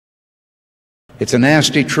It's a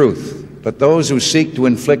nasty truth, but those who seek to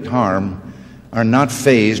inflict harm are not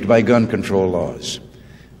fazed by gun control laws.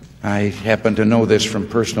 I happen to know this from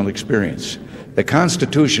personal experience. The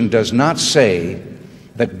Constitution does not say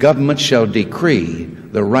that government shall decree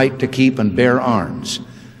the right to keep and bear arms.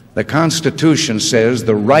 The Constitution says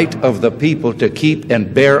the right of the people to keep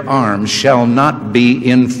and bear arms shall not be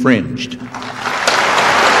infringed.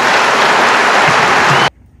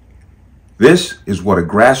 This is what a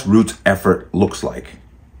grassroots effort looks like.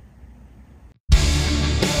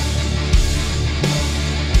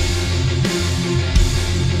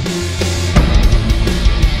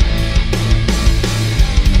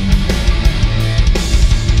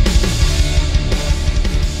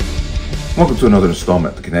 Welcome to another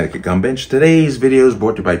installment of the Connecticut Gun Bench. Today's video is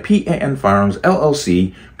brought to you by P.A.N. Firearms,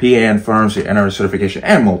 LLC. P.A.N. Firearms, your NRS certification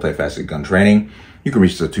and multifaceted gun training. You can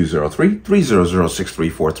reach us at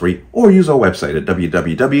 203-300-6343 or use our website at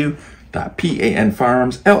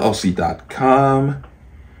www.panfirearmsllc.com.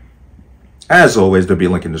 As always, there'll be a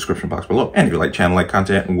link in the description box below. And if you like channel, like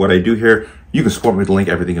content, and what I do here, you can support me with the link.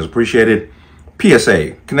 Everything is appreciated.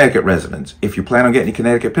 PSA, Connecticut residents, if you plan on getting a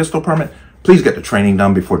Connecticut pistol permit, please get the training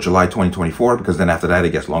done before July 2024, because then after that,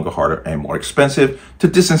 it gets longer, harder, and more expensive to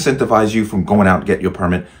disincentivize you from going out and get your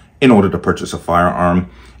permit in order to purchase a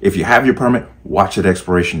firearm. If you have your permit, watch the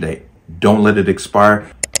expiration date. Don't let it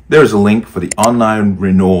expire. There is a link for the online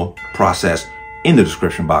renewal process in the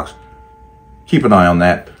description box. Keep an eye on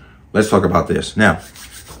that. Let's talk about this. Now,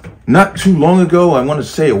 not too long ago, I want to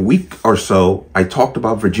say a week or so, I talked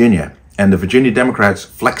about Virginia and the Virginia Democrats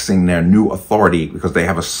flexing their new authority because they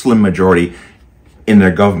have a slim majority in their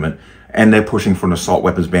government, and they're pushing for an assault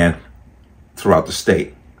weapons ban throughout the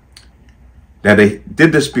state. Now, they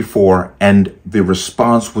did this before, and the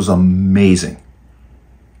response was amazing.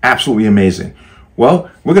 Absolutely amazing.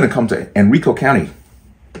 Well, we're going to come to Henrico County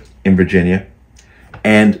in Virginia,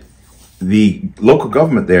 and the local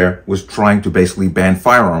government there was trying to basically ban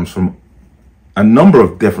firearms from a number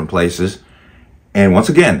of different places. And once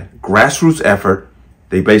again, grassroots effort,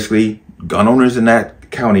 they basically, gun owners in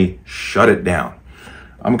that county shut it down.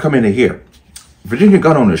 I'm coming in here. Virginia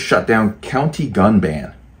gun owners shut down county gun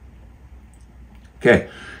ban. Okay,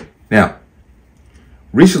 now,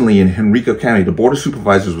 recently in Henrico County, the Board of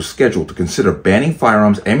Supervisors was scheduled to consider banning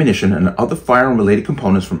firearms, ammunition, and other firearm-related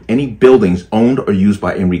components from any buildings owned or used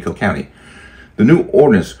by Henrico County. The new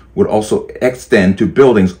ordinance would also extend to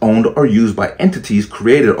buildings owned or used by entities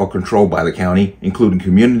created or controlled by the county, including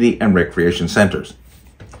community and recreation centers.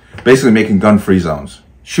 Basically making gun-free zones,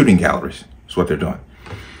 shooting galleries is what they're doing.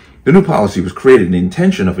 The new policy was created in the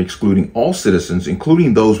intention of excluding all citizens,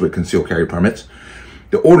 including those with concealed carry permits.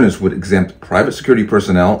 The ordinance would exempt private security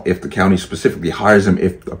personnel if the county specifically hires them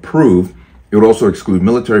if approved. It would also exclude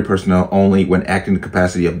military personnel only when acting in the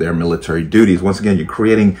capacity of their military duties. Once again, you're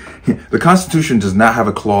creating, the Constitution does not have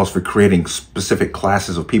a clause for creating specific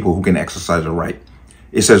classes of people who can exercise a right.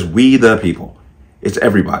 It says we the people. It's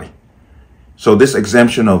everybody. So this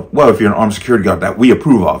exemption of, well, if you're an armed security guard that we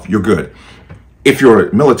approve of, you're good. If you're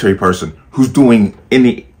a military person who's doing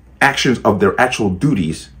any actions of their actual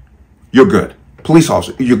duties, you're good. Police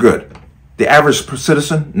officer, you're good. The average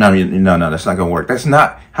citizen, no, that's not going to work. That's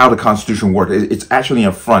not how the Constitution works. It's actually an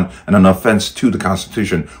affront and an offense to the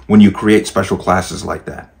Constitution when you create special classes like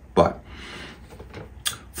that. But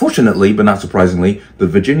fortunately, but not surprisingly, the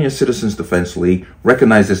Virginia Citizens Defense League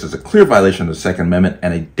recognized this as a clear violation of the Second Amendment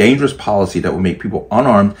and a dangerous policy that would make people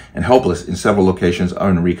unarmed and helpless in several locations of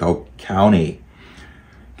Henrico County.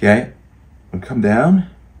 Okay, we'll come down.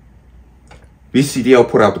 VCDL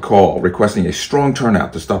put out the call requesting a strong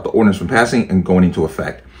turnout to stop the ordinance from passing and going into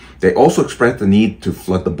effect. They also expressed the need to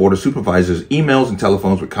flood the Board of Supervisors' emails and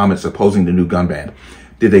telephones with comments opposing the new gun ban.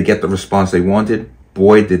 Did they get the response they wanted?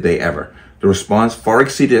 Boy, did they ever. The response far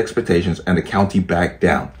exceeded expectations and the county backed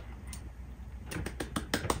down.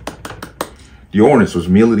 The ordinance was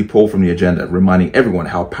immediately pulled from the agenda, reminding everyone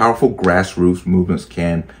how powerful grassroots movements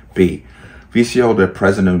can be. VCL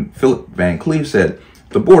President Philip Van Cleve said,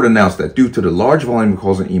 the board announced that due to the large volume of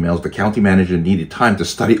calls and emails, the county manager needed time to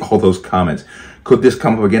study all those comments. Could this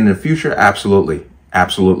come up again in the future? Absolutely.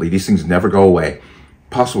 Absolutely. These things never go away.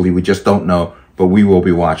 Possibly, we just don't know, but we will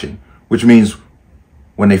be watching. Which means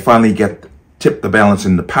when they finally tip the balance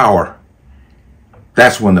in the power,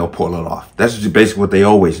 that's when they'll pull it off. That's basically what they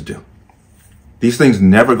always do. These things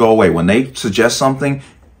never go away. When they suggest something,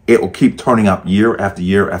 it will keep turning up year after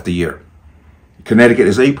year after year. Connecticut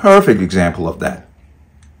is a perfect example of that.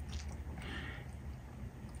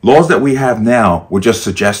 Laws that we have now were just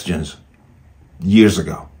suggestions years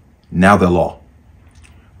ago. Now they're law.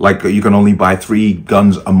 Like you can only buy 3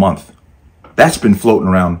 guns a month. That's been floating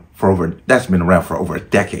around that's been around for over a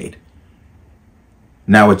decade.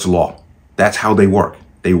 Now it's law. That's how they work.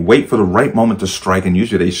 They wait for the right moment to strike, and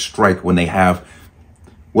usually they strike when they have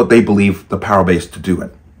what they believe the power base to do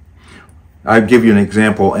it. I'll give you an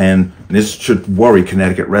example, and this should worry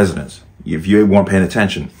Connecticut residents if you weren't paying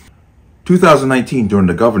attention. 2019, during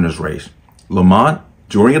the governor's race, Lamont,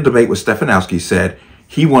 during a debate with Stefanowski, said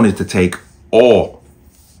he wanted to take all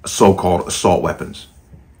so-called assault weapons.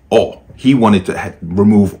 All. He wanted to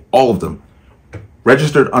remove all of them.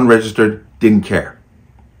 Registered, unregistered, didn't care.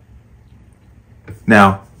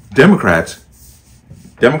 Now, Democrats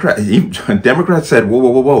said,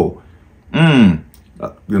 whoa. A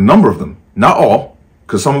number of them, not all,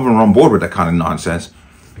 because some of them are on board with that kind of nonsense.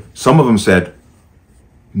 Some of them said,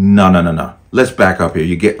 no. Let's back up here.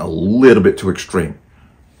 You're getting a little bit too extreme.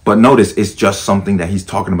 But notice, it's just something that he's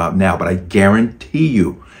talking about now. But I guarantee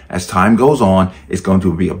you, as time goes on, it's going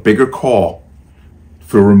to be a bigger call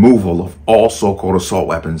for removal of all so-called assault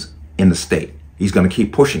weapons in the state. He's going to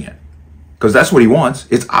keep pushing it because that's what he wants.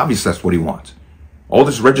 It's obvious that's what he wants. All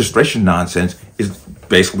this registration nonsense is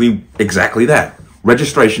basically exactly that.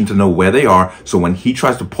 Registration to know where they are, so when he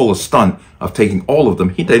tries to pull a stunt of taking all of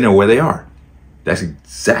them, they know where they are. That's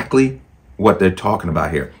exactly what they're talking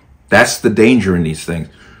about here. That's the danger in these things.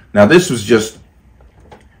 Now, this was just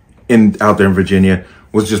out there in Virginia,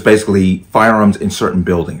 was just basically firearms in certain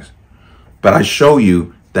buildings. But I show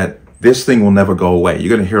you that this thing will never go away. You're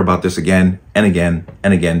going to hear about this again and again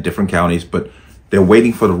and again, different counties, but they're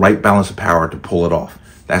waiting for the right balance of power to pull it off.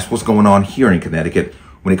 That's what's going on here in Connecticut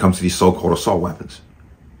when it comes to these so-called assault weapons.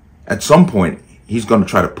 At some point, he's going to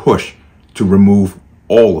try to push to remove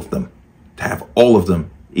all of them, to have all of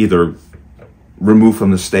them either removed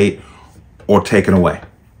from the state or taken away.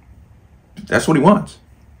 That's what he wants.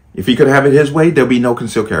 If he could have it his way, there'll be no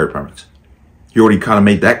concealed carry permits. He already kind of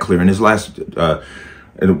made that clear in his last,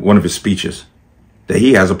 in one of his speeches, that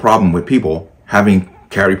he has a problem with people having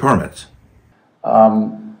carry permits.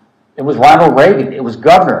 It was Ronald Reagan, it was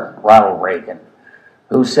Governor Ronald Reagan,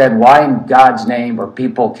 who said, why in God's name are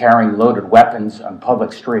people carrying loaded weapons on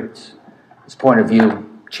public streets? His point of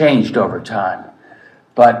view changed over time.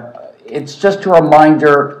 But it's just a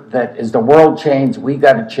reminder that as the world changes, we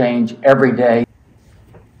got to change every day.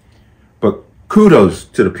 But kudos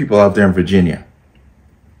to the people out there in Virginia.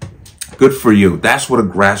 Good for you. That's what a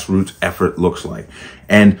grassroots effort looks like.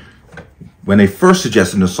 And when they first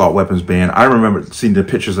suggested an assault weapons ban, I remember seeing the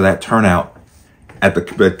pictures of that turnout at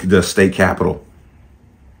the state capitol.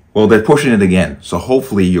 Well, they're pushing it again. So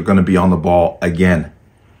hopefully you're going to be on the ball again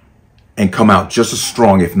and come out just as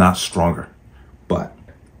strong, if not stronger. But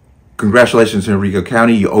congratulations, Henrico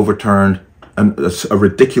County. You overturned a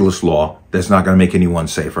ridiculous law that's not going to make anyone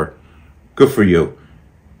safer. Good for you.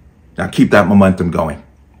 Now keep that momentum going.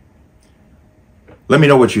 Let me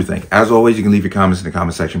know what you think. As always, you can leave your comments in the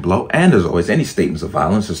comment section below. And as always, any statements of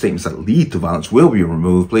violence or statements that lead to violence will be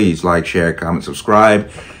removed. Please like, share, comment, subscribe.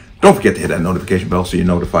 Don't forget to hit that notification bell so you're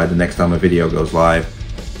notified the next time a video goes live.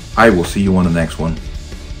 I will see you on the next one.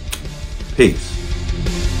 Peace.